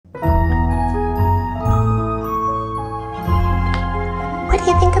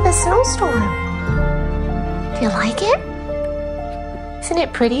do you think of the snowstorm? Do you like it? Isn't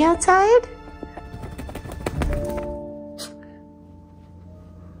it pretty outside?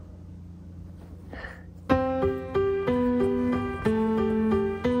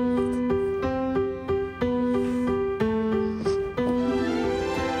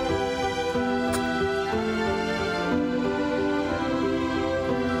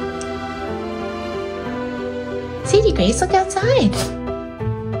 Sadie Grace, look outside.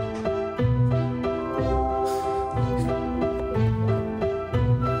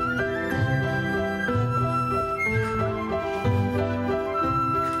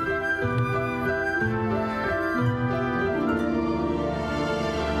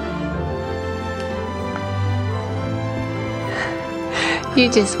 You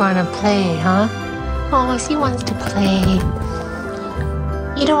just want to play, huh? Oh, she wants to play.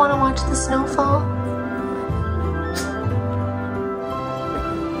 You don't want to watch the snowfall?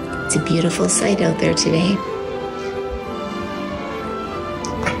 It's a beautiful sight out there today.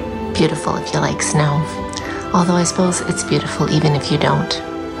 Beautiful if you like snow. Although I suppose it's beautiful even if you don't.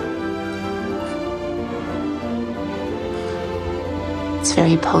 It's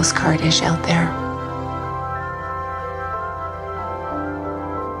very postcardish out there.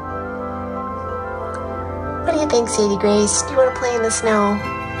 What do you think, Sadie Grace? Do you want to play in the snow?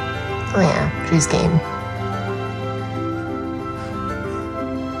 Oh yeah, Drew's game.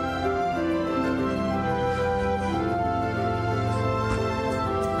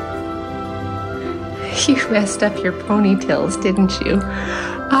 You messed up your ponytails, didn't you?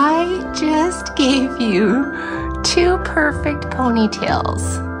 I just gave you 2 perfect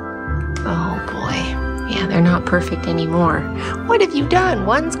ponytails. Oh boy. Yeah, they're not perfect anymore. What have you done?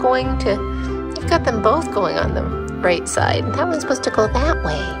 One's going to... You've got them both going on the right side. That one's supposed to go that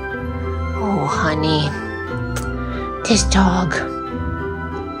way. Oh, honey. This dog.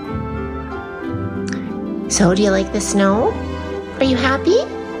 So, do you like the snow? Are you happy?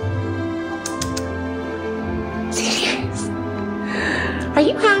 Are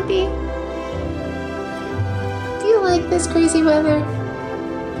you happy? Do you like this crazy weather?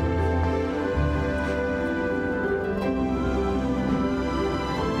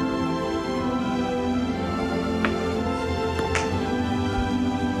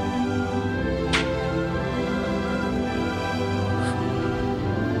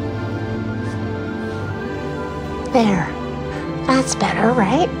 There. That's better,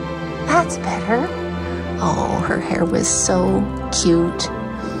 right? That's better. Oh, her hair was so cute.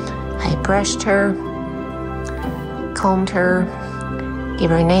 I brushed her, combed her, gave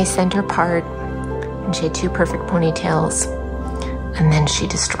her a nice center part, and she had 2 perfect ponytails, and then she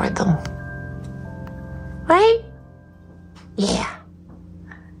destroyed them. Right? Yeah.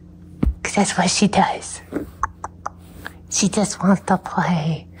 'Cause that's what she does. She just wants to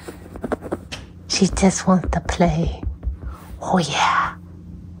play. She just wants to play. Oh yeah.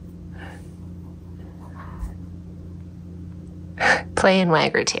 Play and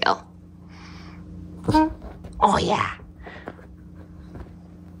wag her tail. Oh yeah.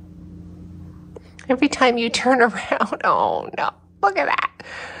 Every time you turn around, oh no, look at that.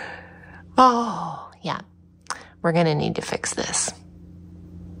 Oh yeah, we're gonna need to fix this.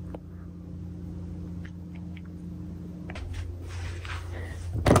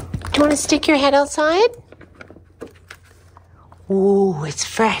 Do you want to stick your head outside? Ooh, it's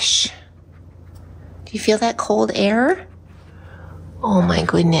fresh. Do you feel that cold air? Oh my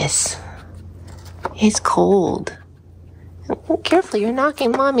goodness. It's cold. Oh, careful, you're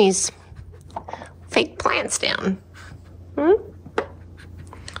knocking Mommy's fake plants down. Do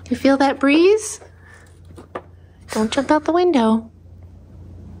you feel that breeze? Don't jump out the window.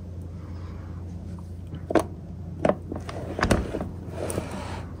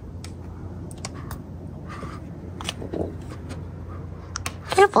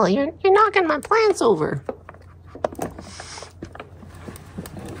 Careful, you're knocking my plants over.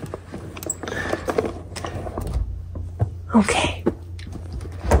 Okay.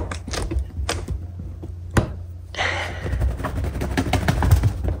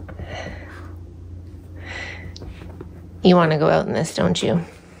 You want to go out in this, don't you?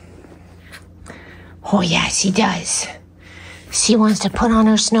 Oh, yeah, she does. She wants to put on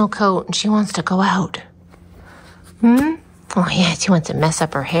her snow coat and she wants to go out. Oh, yeah, she wants to mess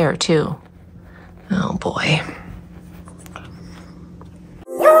up her hair, too. Oh, boy.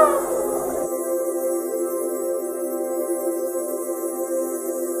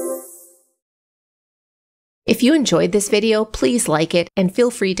 If you enjoyed this video, please like it and feel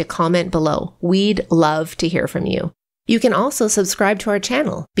free to comment below. We'd love to hear from you. You can also subscribe to our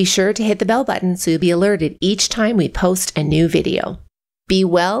channel. Be sure to hit the bell button so you'll be alerted each time we post a new video. Be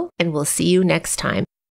well, and we'll see you next time.